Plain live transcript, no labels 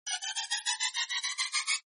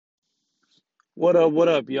What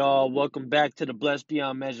up, y'all? Welcome back to the Blessed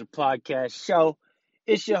Beyond Measure podcast show.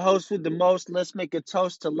 It's your host with the most. Let's make a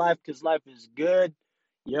toast to life because life is good.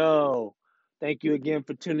 Yo, thank you again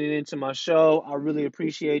for tuning into my show. I really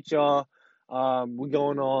appreciate y'all. We're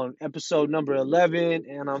going on episode number 11,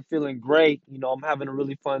 and I'm feeling great. I'm having a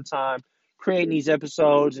really fun time creating these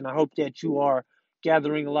episodes, and I hope that you are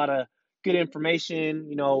gathering a lot of good information,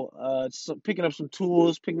 picking up some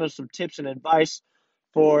tools, picking up some tips and advice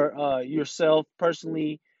for yourself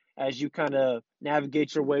personally as you kind of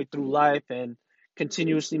navigate your way through life and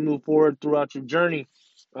continuously move forward throughout your journey.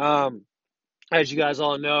 Um, as you guys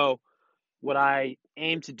all know, what I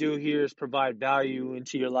aim to do here is provide value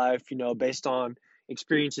into your life, based on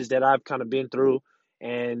experiences that I've kind of been through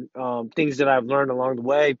and things that I've learned along the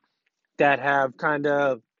way that have kind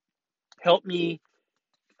of helped me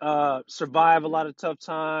survive a lot of tough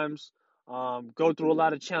times, go through a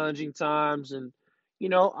lot of challenging times, and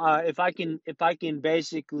if I can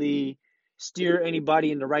basically steer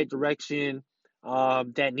anybody in the right direction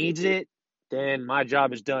that needs it, then my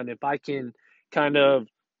job is done. If I can kind of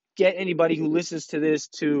get anybody who listens to this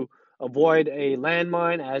to avoid a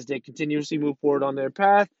landmine as they continuously move forward on their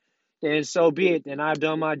path, then so be it. Then I've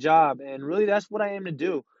done my job, and really that's what I aim to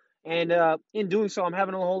do. And in doing so, I'm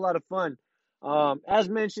having a whole lot of fun. As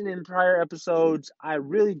mentioned in prior episodes, I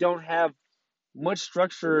really don't have much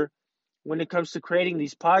structure when it comes to creating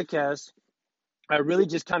these podcasts. I really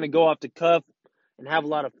just kind of go off the cuff and have a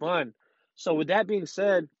lot of fun. So, with that being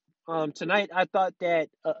said, tonight I thought that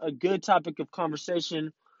a good topic of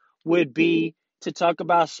conversation would be to talk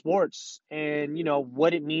about sports and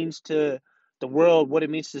what it means to the world, what it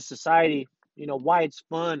means to society, why it's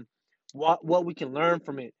fun, what we can learn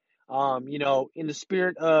from it. In the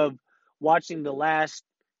spirit of watching the last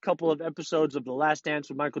couple of episodes of The Last Dance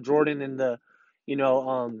with Michael Jordan and the you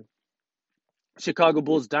know Chicago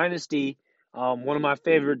Bulls dynasty, one of my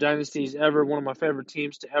favorite dynasties ever, one of my favorite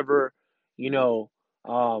teams to ever, you know,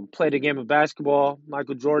 play the game of basketball.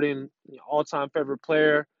 Michael Jordan, all-time favorite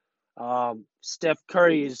player. Steph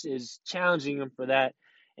Curry is challenging him for that,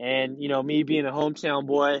 and me being a hometown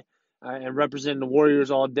boy and representing the Warriors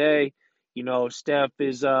all day, Steph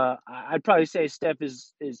is. I'd probably say Steph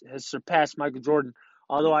is has surpassed Michael Jordan.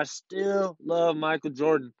 Although I still love Michael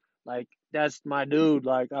Jordan, like that's my dude.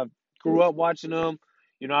 Like I've grew up watching him.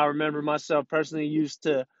 I remember myself personally used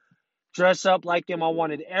to dress up like him. I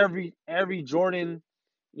wanted every Jordan,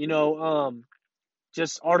 you know, um,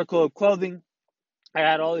 just article of clothing. I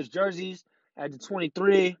had all his jerseys. I had the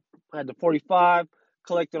 23, I had the 45,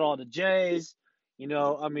 collected all the J's.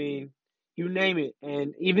 I mean, you name it.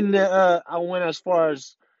 And even I went as far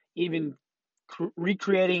as even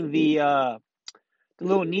recreating the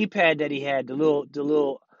little knee pad that he had, the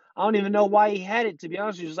little. I don't even know why he had it. To be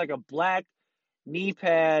honest, it was like a black knee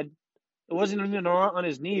pad. It wasn't even on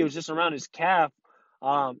his knee. It was just around his calf,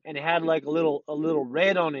 and it had like a little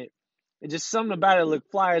red on it. And just something about it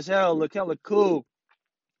looked fly as hell, looked hella cool,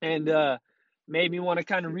 and made me want to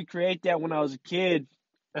kind of recreate that when I was a kid,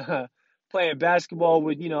 playing basketball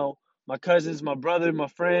with my cousins, my brother, my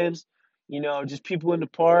friends, just people in the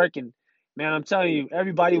park. And man, I'm telling you,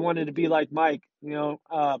 everybody wanted to be like Mike.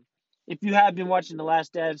 If you have been watching the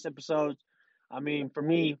Last Dance episodes, I mean, for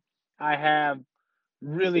me, I have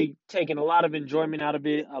really taken a lot of enjoyment out of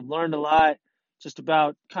it. I've learned a lot just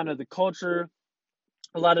about kind of the culture,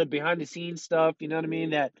 a lot of behind the scenes stuff, you know what I mean,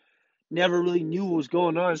 that never really knew what was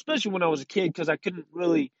going on, especially when I was a kid, because I couldn't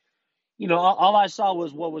really, all I saw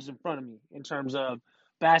was what was in front of me in terms of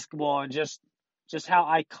basketball and just how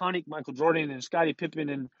iconic Michael Jordan and Scottie Pippen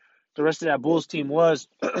and the rest of that Bulls team was.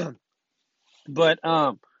 But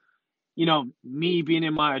me being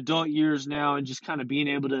in my adult years now and just kind of being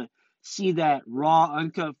able to see that raw,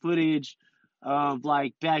 uncut footage of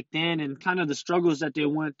like back then and kind of the struggles that they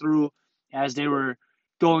went through as they were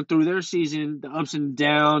going through their season, the ups and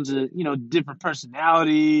downs, different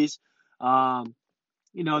personalities, um,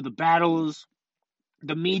 the battles,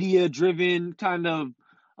 the media driven kind of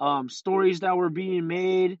stories that were being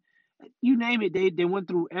made. You name it, they went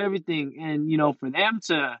through everything. And, for them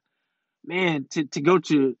to, man, to go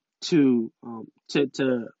to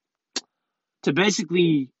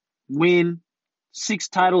basically win 6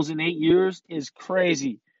 titles in 8 years is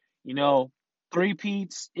crazy. You know, three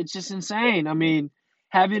peats, it's just insane. I mean,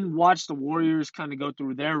 having watched the Warriors kind of go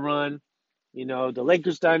through their run, the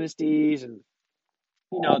Lakers dynasties and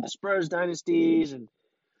the Spurs dynasties and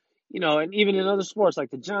even in other sports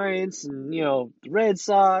like the Giants and the Red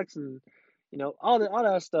Sox and all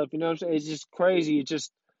that stuff, what I'm saying? It's just crazy. It's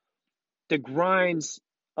just the grinds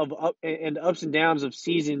of up and the ups and downs of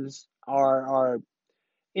seasons are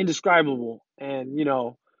indescribable. And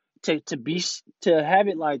to have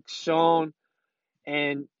it like shown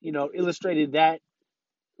and illustrated that,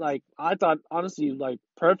 like, I thought honestly, like,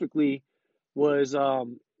 perfectly, was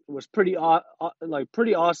pretty like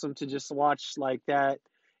pretty awesome to just watch like that,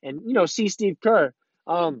 and see Steve Kerr.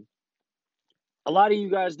 Um, a lot of you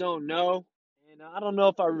guys don't know, and I don't know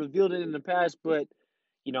if I revealed it in the past, but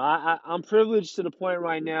I'm privileged to the point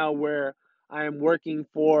right now where I am working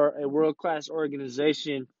for a world class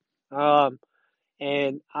organization, um,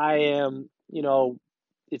 and I am,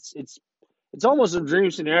 it's it's almost a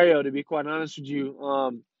dream scenario, to be quite honest with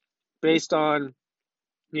you, based on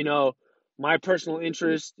you know my personal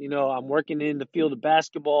interest. I'm working in the field of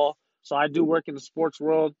basketball, so I do work in the sports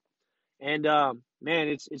world, and man,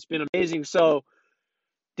 it's been amazing. So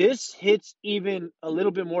this hits even a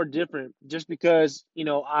little bit more different just because,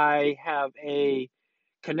 I have a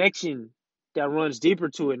connection that runs deeper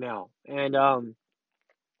to it now. And,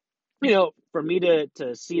 for me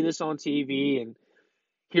to see this on TV and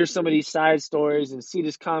hear some of these side stories and see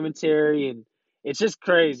this commentary, and it's just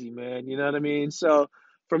crazy, man. You know what I mean? So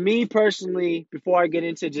for me personally, before I get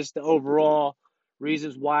into just the overall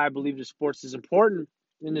reasons why I believe the sports is important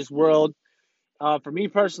in this world, for me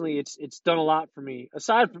personally, it's done a lot for me.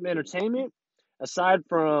 Aside from entertainment, aside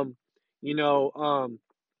from you know um,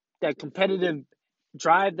 that competitive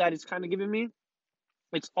drive that it's kind of given me,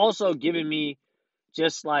 it's also given me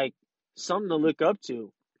just like something to look up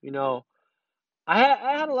to. You know, I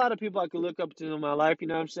had a lot of people I could look up to in my life. You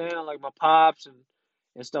know what I'm saying? Like my pops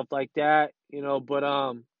and stuff like that. But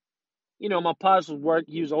my pops was work.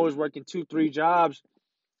 He was always working 2, 3 jobs,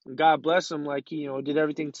 and God bless him. Like he, did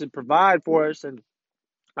everything to provide for us, and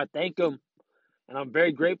I thank him, and I'm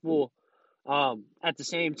very grateful. At the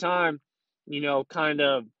same time, kind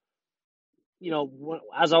of,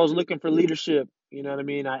 as I was looking for leadership, you know what I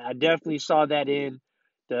mean. I definitely saw that in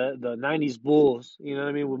the '90s Bulls. You know what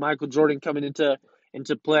I mean, with Michael Jordan coming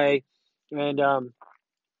into play, and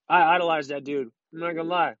I idolized that dude. I'm not gonna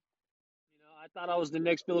lie. I thought I was the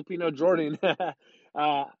next Filipino Jordan.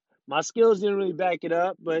 My skills didn't really back it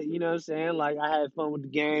up, but you know what I'm saying. Like I had fun with the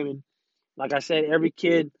game, and like I said, every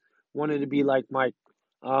kid wanted to be like Mike.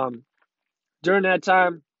 Um, During that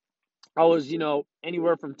time, I was,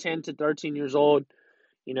 anywhere from 10 to 13 years old,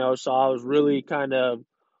 so I was really kind of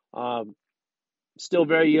um, still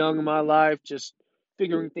very young in my life, just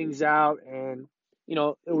figuring things out. And,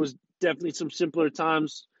 it was definitely some simpler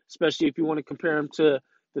times, especially if you want to compare them to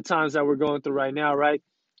the times that we're going through right now, right?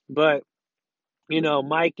 But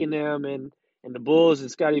Mike and them and the Bulls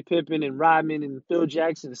and Scottie Pippen and Rodman and Phil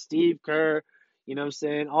Jackson, Steve Kerr, you know what I'm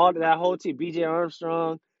saying? All that whole team, BJ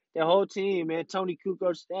Armstrong, that whole team, man, Tony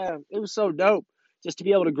Kukoc staff. It was so dope just to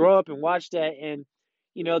be able to grow up and watch that, and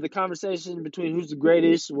the conversation between who's the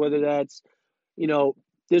greatest, whether that's, you know,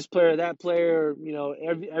 this player, that player,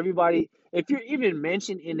 everybody. If you're even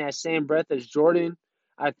mentioned in that same breath as Jordan,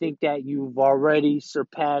 I think that you've already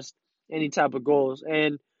surpassed any type of goals.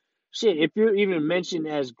 And shit, if you're even mentioned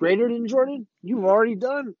as greater than Jordan, you've already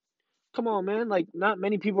done. Come on, man. Like, not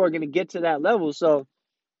many people are going to get to that level. So,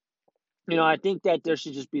 I think that there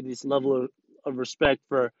should just be this level of respect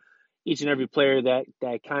for each and every player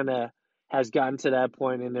that kind of has gotten to that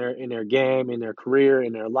point in their game, in their career,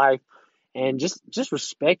 in their life, and just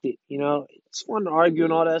respect it. It's fun to argue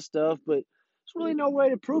and all that stuff, but there's really no way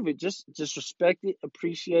to prove it. Just respect it,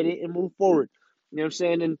 appreciate it, and move forward. You know what I'm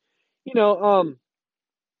saying? And you know,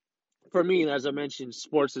 for me, as I mentioned,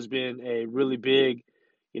 sports has been a really big,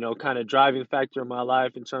 kind of driving factor in my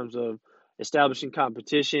life in terms of establishing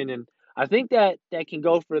competition. And I think that can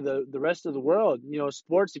go for the rest of the world.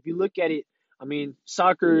 Sports, if you look at it, I mean,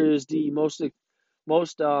 soccer is the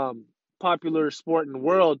most popular sport in the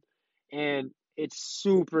world, and it's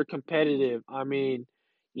super competitive. I mean,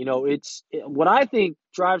 what I think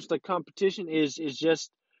drives the competition is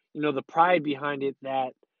just the pride behind it,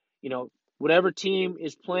 that you know whatever team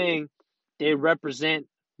is playing, they represent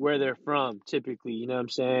where they're from typically. You know what I'm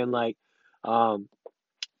saying? Like um,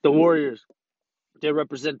 the Warriors, they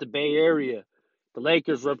represent the Bay Area. The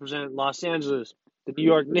Lakers represent Los Angeles. The New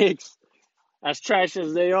York Knicks, as trash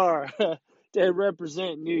as they are, they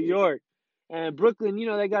represent New York. And Brooklyn,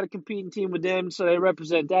 they got a competing team with them, so they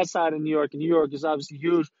represent that side of New York. And New York is obviously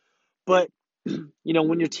huge. But,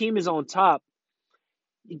 when your team is on top,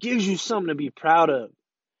 it gives you something to be proud of.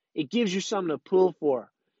 It gives you something to pull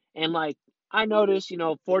for. And, like, I noticed,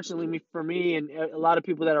 fortunately for me and a lot of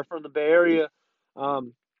people that are from the Bay Area,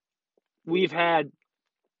 um, we've had,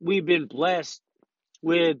 we've been blessed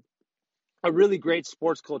with a really great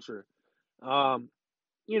sports culture. Um,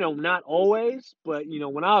 not always, but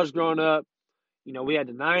when I was growing up, we had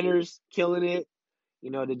the Niners killing it.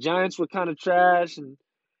 The Giants were kind of trash, and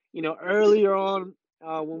earlier on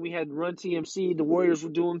when we had Run TMC, the Warriors were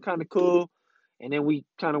doing kind of cool, and then we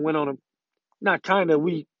kind of went on a not kind of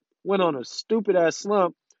we went on a stupid ass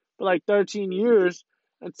slump for like 13 years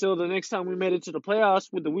until the next time we made it to the playoffs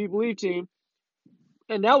with the We Believe team,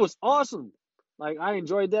 and that was awesome. Like I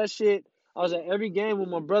enjoyed that shit. I was at every game with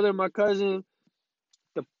my brother and my cousin.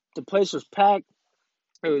 The the place was packed.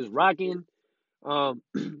 It was rocking. Um,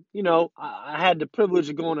 I had the privilege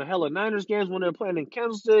of going to hella Niners games when they were playing in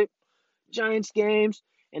Kansas, Giants games,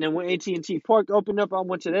 and then when AT&T Park opened up, I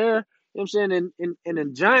went to there. You know what I'm saying? And the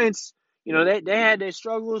Giants, they had their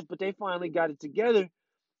struggles, but they finally got it together.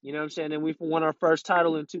 You know what I'm saying? And we won our first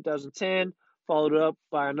title in 2010, followed up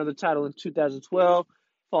by another title in 2012,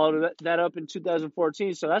 followed that up in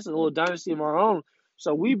 2014. So that's a little dynasty of our own.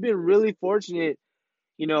 So we've been really fortunate,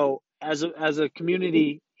 as a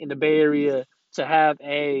community in the Bay Area to have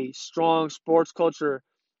a strong sports culture,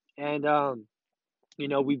 and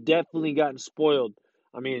we've definitely gotten spoiled.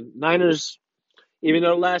 I mean, Niners, even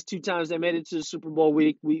though the last two times they made it to the Super Bowl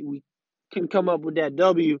week, we couldn't come up with that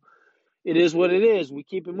W. It is what it is. We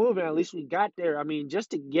keep it moving. At least we got there. I mean,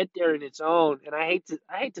 just to get there in its own, and I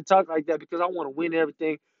hate to talk like that because I want to win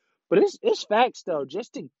everything, but it's facts though.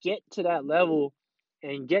 Just to get to that level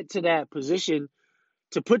and get to that position,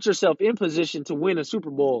 to put yourself in position to win a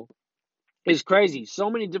Super Bowl, it's crazy. So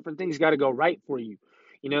many different things got to go right for you.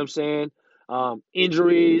 You know what I'm saying?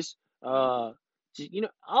 Injuries, all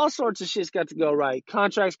sorts of shit's got to go right.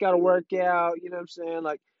 Contracts got to work out. You know what I'm saying?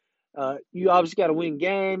 Like, you obviously got to win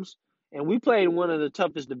games. And we played in one of the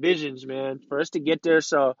toughest divisions, man, for us to get there.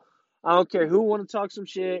 So I don't care who want to talk some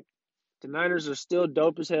shit. The Niners are still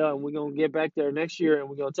dope as hell, and we're gonna get back there next year, and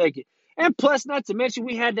we're gonna take it. And plus, not to mention,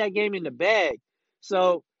 we had that game in the bag.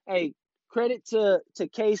 So, hey, credit to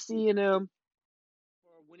KC and them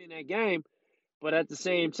for winning that game. But at the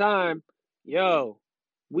same time, yo,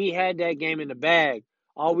 we had that game in the bag.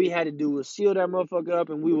 All we had to do was seal that motherfucker up,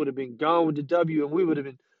 and we would have been gone with the W, and we would have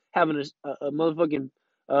been having a motherfucking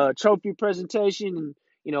trophy presentation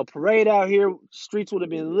and parade out here. Streets would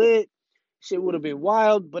have been lit. Shit would have been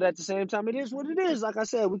wild. But at the same time, it is what it is. Like I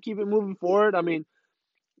said, we keep it moving forward. I mean,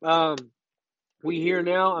 um, we here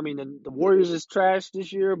now. I mean, the Warriors is trash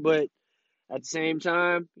this year, but at the same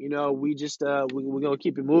time, we just we're gonna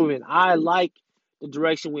keep it moving. I like the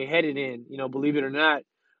direction we're headed in. Believe it or not,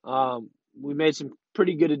 we made some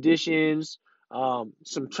pretty good additions,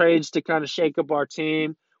 some trades to kind of shake up our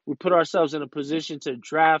team. We put ourselves in a position to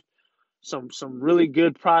draft some really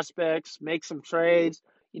good prospects, make some trades.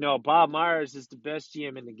 Bob Myers is the best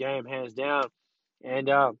GM in the game, hands down, and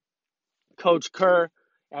Coach Kerr,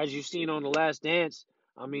 as you've seen on The Last Dance,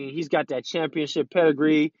 I mean, he's got that championship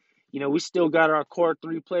pedigree. We still got our core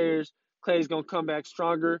three players. Clay's going to come back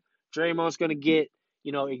stronger. Draymond's going to get,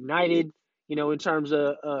 ignited, in terms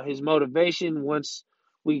of his motivation once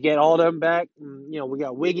we get all them back. We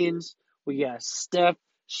got Wiggins. We got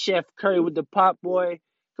Chef Curry with the pop boy.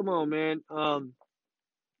 Come on, man.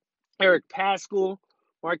 Eric Pascal,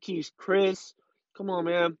 Marquise Chris. Come on,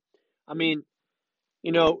 man. I mean,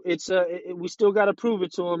 it's we still got to prove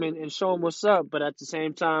it to them and show them what's up. But at the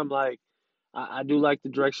same time, like I do like the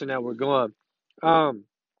direction that we're going. Um,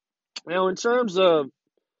 in terms of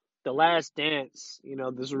the Last Dance,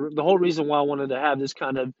 the whole reason why I wanted to have this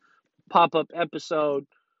kind of pop up episode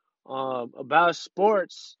about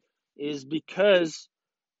sports is because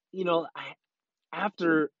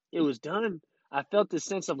after it was done, I felt this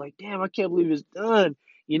sense of like, damn, I can't believe it's done.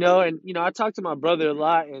 And I talked to my brother a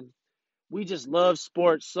lot, and we just love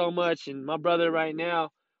sports so much. And my brother right now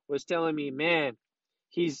was telling me, man,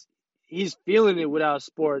 he's he's feeling it without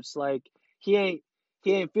sports. Like he ain't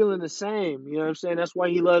he ain't feeling the same. You know what I'm saying? That's why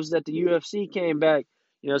he loves that the UFC came back.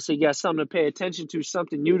 So you got something to pay attention to,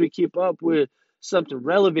 something new to keep up with, something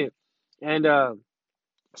relevant, and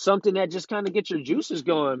something that just kind of gets your juices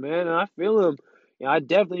going, man. And I feel him. I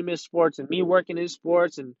definitely miss sports, and me working in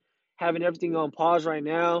sports and having everything on pause right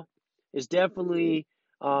now is definitely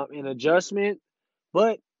an adjustment.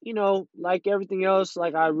 But like everything else,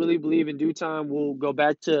 like I really believe in due time we'll go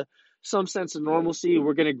back to some sense of normalcy.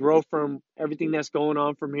 We're gonna grow from everything that's going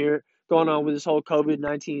on with this whole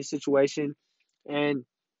COVID-19 situation, and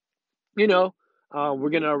we're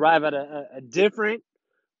gonna arrive at a different,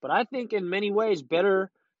 but I think in many ways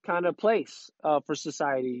better kind of place for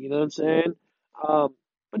society. You know what I'm saying?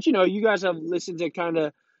 But you guys have listened to kind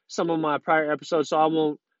of some of my prior episodes, so I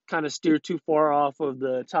won't kind of steer too far off of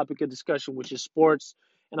the topic of discussion, which is sports.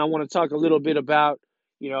 And I want to talk a little bit about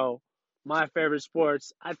my favorite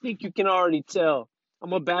sports. I think you can already tell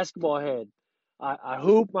I'm a basketball head. I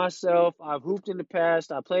hoop myself. I've hooped in the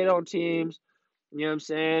past. I played on teams. You know what I'm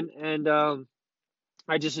saying? And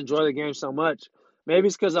I just enjoy the game so much. Maybe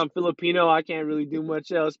it's because I'm Filipino. I can't really do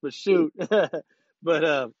much else but shoot. But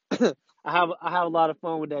I have a lot of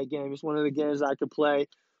fun with that game. It's one of the games I could play.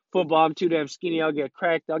 Football, I'm too damn skinny. I'll get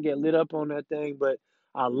cracked. I'll get lit up on that thing. But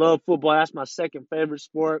I love football. That's my second favorite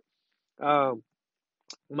sport. Um,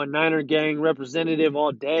 I'm a Niner gang representative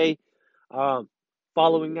all day. Um,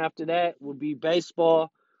 Following after that would be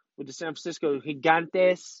baseball with the San Francisco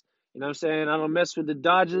Gigantes. You know what I'm saying? I don't mess with the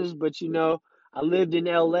Dodgers, but I lived in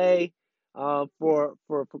LA for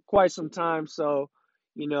quite some time, so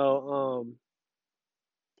you know,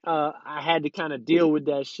 I had to kind of deal with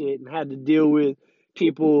that shit and had to deal with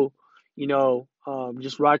people,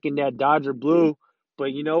 just rocking that Dodger blue.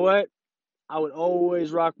 But you know what? I would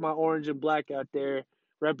always rock my orange and black out there,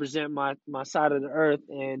 represent my side of the earth,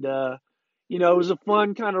 and it was a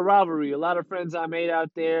fun kind of rivalry. A lot of friends I made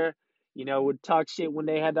out there, would talk shit when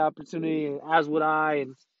they had the opportunity, and as would I,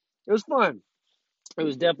 and it was fun. It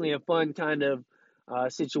was definitely a fun kind of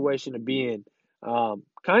situation to be in.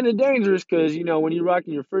 Kind of dangerous because when you're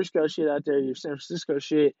rocking your Frisco shit out there, your San Francisco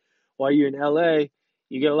shit, while you're in LA,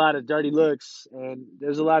 you get a lot of dirty looks, and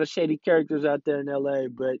there's a lot of shady characters out there in LA.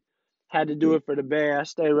 But had to do it for the Bay. I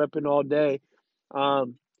stay repping all day.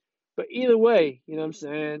 Um, but either way, you know what I'm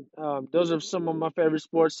saying. Those are some of my favorite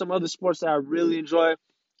sports. Some other sports that I really enjoy,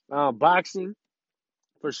 boxing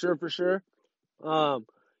for sure, for sure. Um,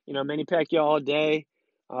 Manny Pacquiao all day.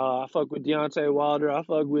 I fuck with Deontay Wilder. I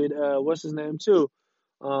fuck with what's his name too.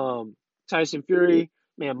 Um, Tyson Fury.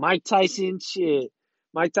 Man, Mike Tyson, shit.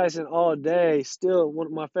 Mike Tyson all day. Still one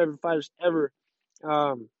of my favorite fighters ever.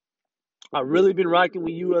 Um, I've really been rocking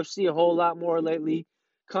with UFC a whole lot more lately.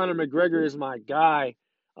 Conor McGregor is my guy.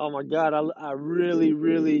 Oh my god, I really,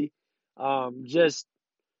 really just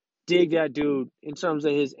dig that dude in terms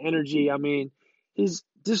of his energy. I mean, he's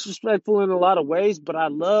disrespectful in a lot of ways, but I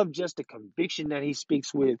love just the conviction that he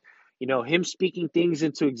speaks with. Him speaking things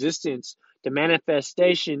into existence, the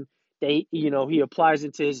manifestation that he applies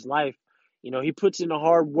into his life. He puts in the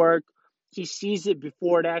hard work. He sees it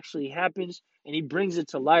before it actually happens, and he brings it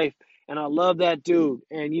to life. And I love that dude.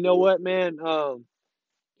 And you know what, man?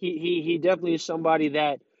 He definitely is somebody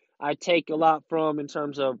that I take a lot from in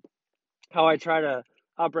terms of how I try to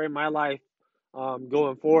operate my life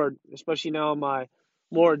going forward, especially now in my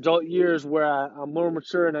more adult years where I'm more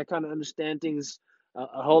mature and I kind of understand things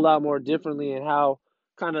a whole lot more differently and how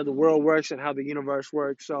kind of the world works and how the universe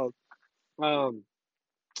works. So, um,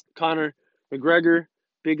 Conor McGregor,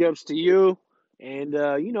 big ups to you. And,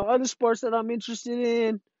 other sports that I'm interested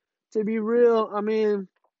in, to be real, I mean,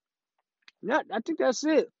 yeah, I think that's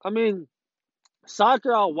it. I mean,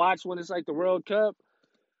 soccer I'll watch when it's like the World Cup.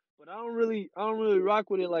 But I don't really rock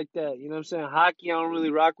with it like that. You know what I'm saying? Hockey, I don't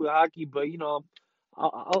really rock with hockey, but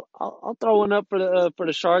I'll throw one up for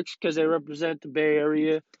the Sharks because they represent the Bay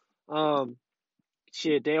Area. Um,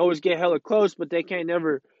 Shit, they always get hella close, but they can't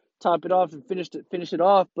never top it off and finish it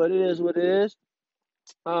off. But it is what it is.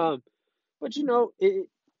 Um, but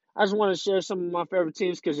I just want to share some of my favorite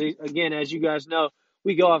teams because, again, as you guys know,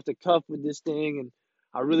 we go off the cuff with this thing, and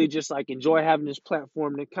I really just like enjoy having this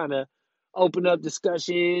platform to kind of open up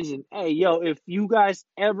discussions. And hey, yo, if you guys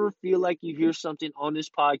ever feel like you hear something on this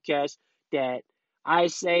podcast that I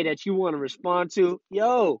say that you want to respond to,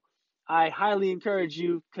 yo, I highly encourage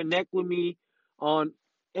you connect with me on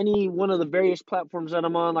any one of the various platforms that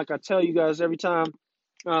I'm on. Like I tell you guys every time.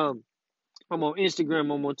 Um, I'm on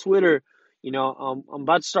Instagram. I'm on Twitter. I'm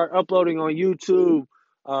about to start uploading on YouTube.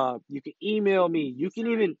 You can email me.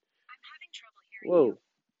 Whoa.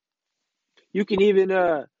 You can even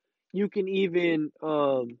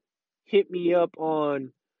hit me up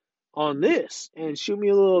on this and shoot me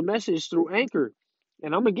a little message through Anchor,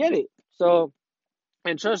 and I'm gonna get it. So,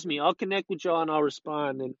 and trust me, I'll connect with y'all and I'll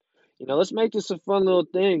respond. And let's make this a fun little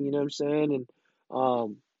thing. You know what I'm saying?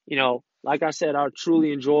 And like I said, I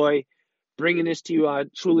truly enjoy bringing this to you. I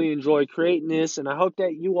truly enjoy creating this, and I hope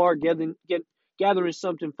that you are gathering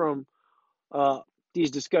something from uh, these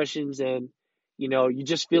discussions, and you're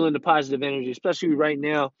just feeling the positive energy, especially right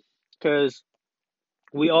now, because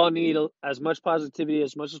we all need as much positivity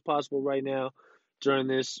as much as possible right now during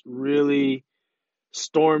this really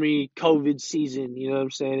stormy COVID season. You know what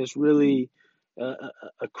I'm saying? It's really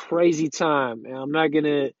a crazy time, and I'm not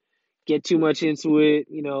gonna get too much into it.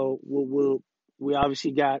 We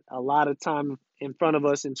obviously got a lot of time in front of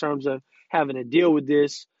us in terms of having to deal with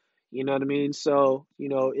this. You know what I mean? So,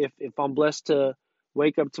 if I'm blessed to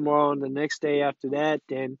wake up tomorrow and the next day after that,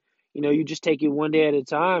 then you just take it one day at a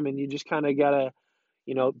time, and you just kind of gotta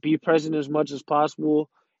be present as much as possible.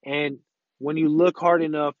 And when you look hard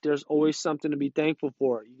enough, there's always something to be thankful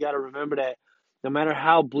for. You got to remember that. No matter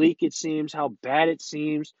how bleak it seems, how bad it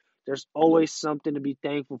seems, there's always something to be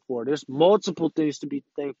thankful for. There's multiple things to be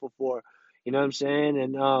thankful for. You know what I'm saying?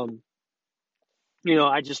 And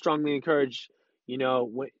I just strongly encourage,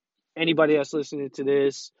 anybody that's listening to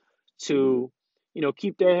this to,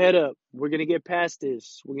 keep their head up. We're going to get past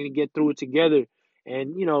this. We're going to get through it together.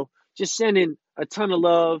 And, just sending a ton of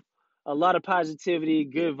love, a lot of positivity,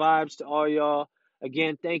 good vibes to all y'all.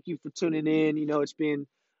 Again, thank you for tuning in. It's been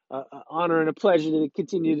an honor and a pleasure to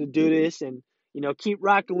continue to do this and, keep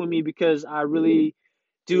rocking with me because I really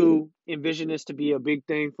do envision this to be a big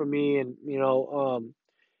thing for me. And,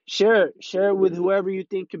 share it with whoever you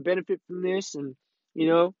think can benefit from this. And you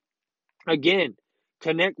know again,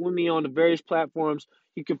 connect with me on the various platforms.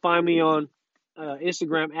 You can find me on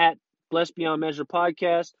Instagram at Blessed Beyond Measure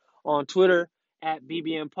Podcast, on Twitter at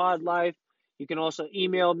BBM Pod Life. You can also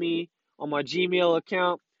email me on my Gmail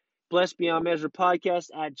account, Blessed Beyond Measure Podcast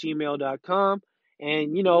at gmail.com.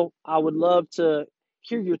 And, I would love to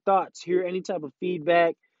hear your thoughts, hear any type of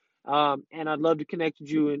feedback. And I'd love to connect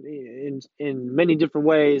with you in many different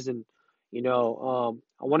ways. And, I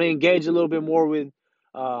want to engage a little bit more with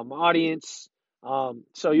my audience.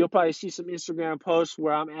 So you'll probably see some Instagram posts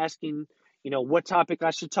where I'm asking, what topic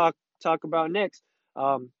I should talk about next.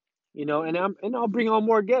 And I'll bring on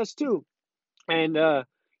more guests too. And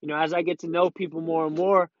as I get to know people more and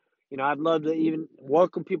more, I'd love to even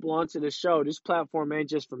welcome people onto the show. This platform ain't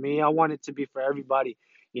just for me. I want it to be for everybody.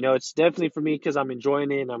 It's definitely for me because I'm enjoying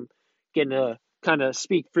it and I'm getting to kind of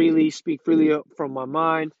speak freely from my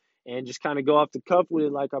mind and just kind of go off the cuff with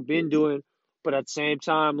it like I've been doing. But at the same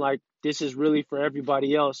time, like this is really for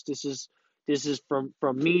everybody else. This is from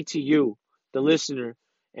me to you, the listener.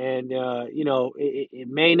 And it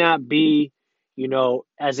may not be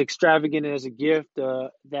as extravagant as a gift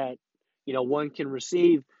that, one can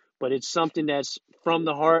receive, but it's something that's from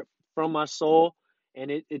the heart, from my soul,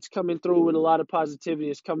 and it's coming through with a lot of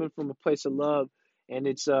positivity. It's coming from a place of love, and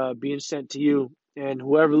it's being sent to you. And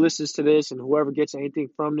whoever listens to this and whoever gets anything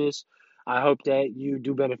from this, I hope that you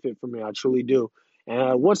do benefit from it. I truly do.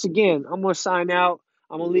 And once again, I'm going to sign out.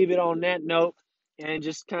 I'm going to leave it on that note and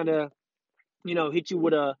just kind of hit you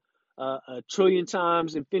with a trillion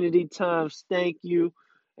times, infinity times. Thank you.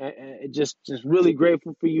 Just really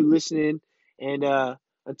grateful for you listening. And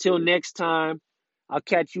until next time, I'll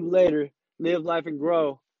catch you later. Live life and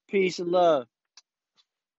grow. Peace and love.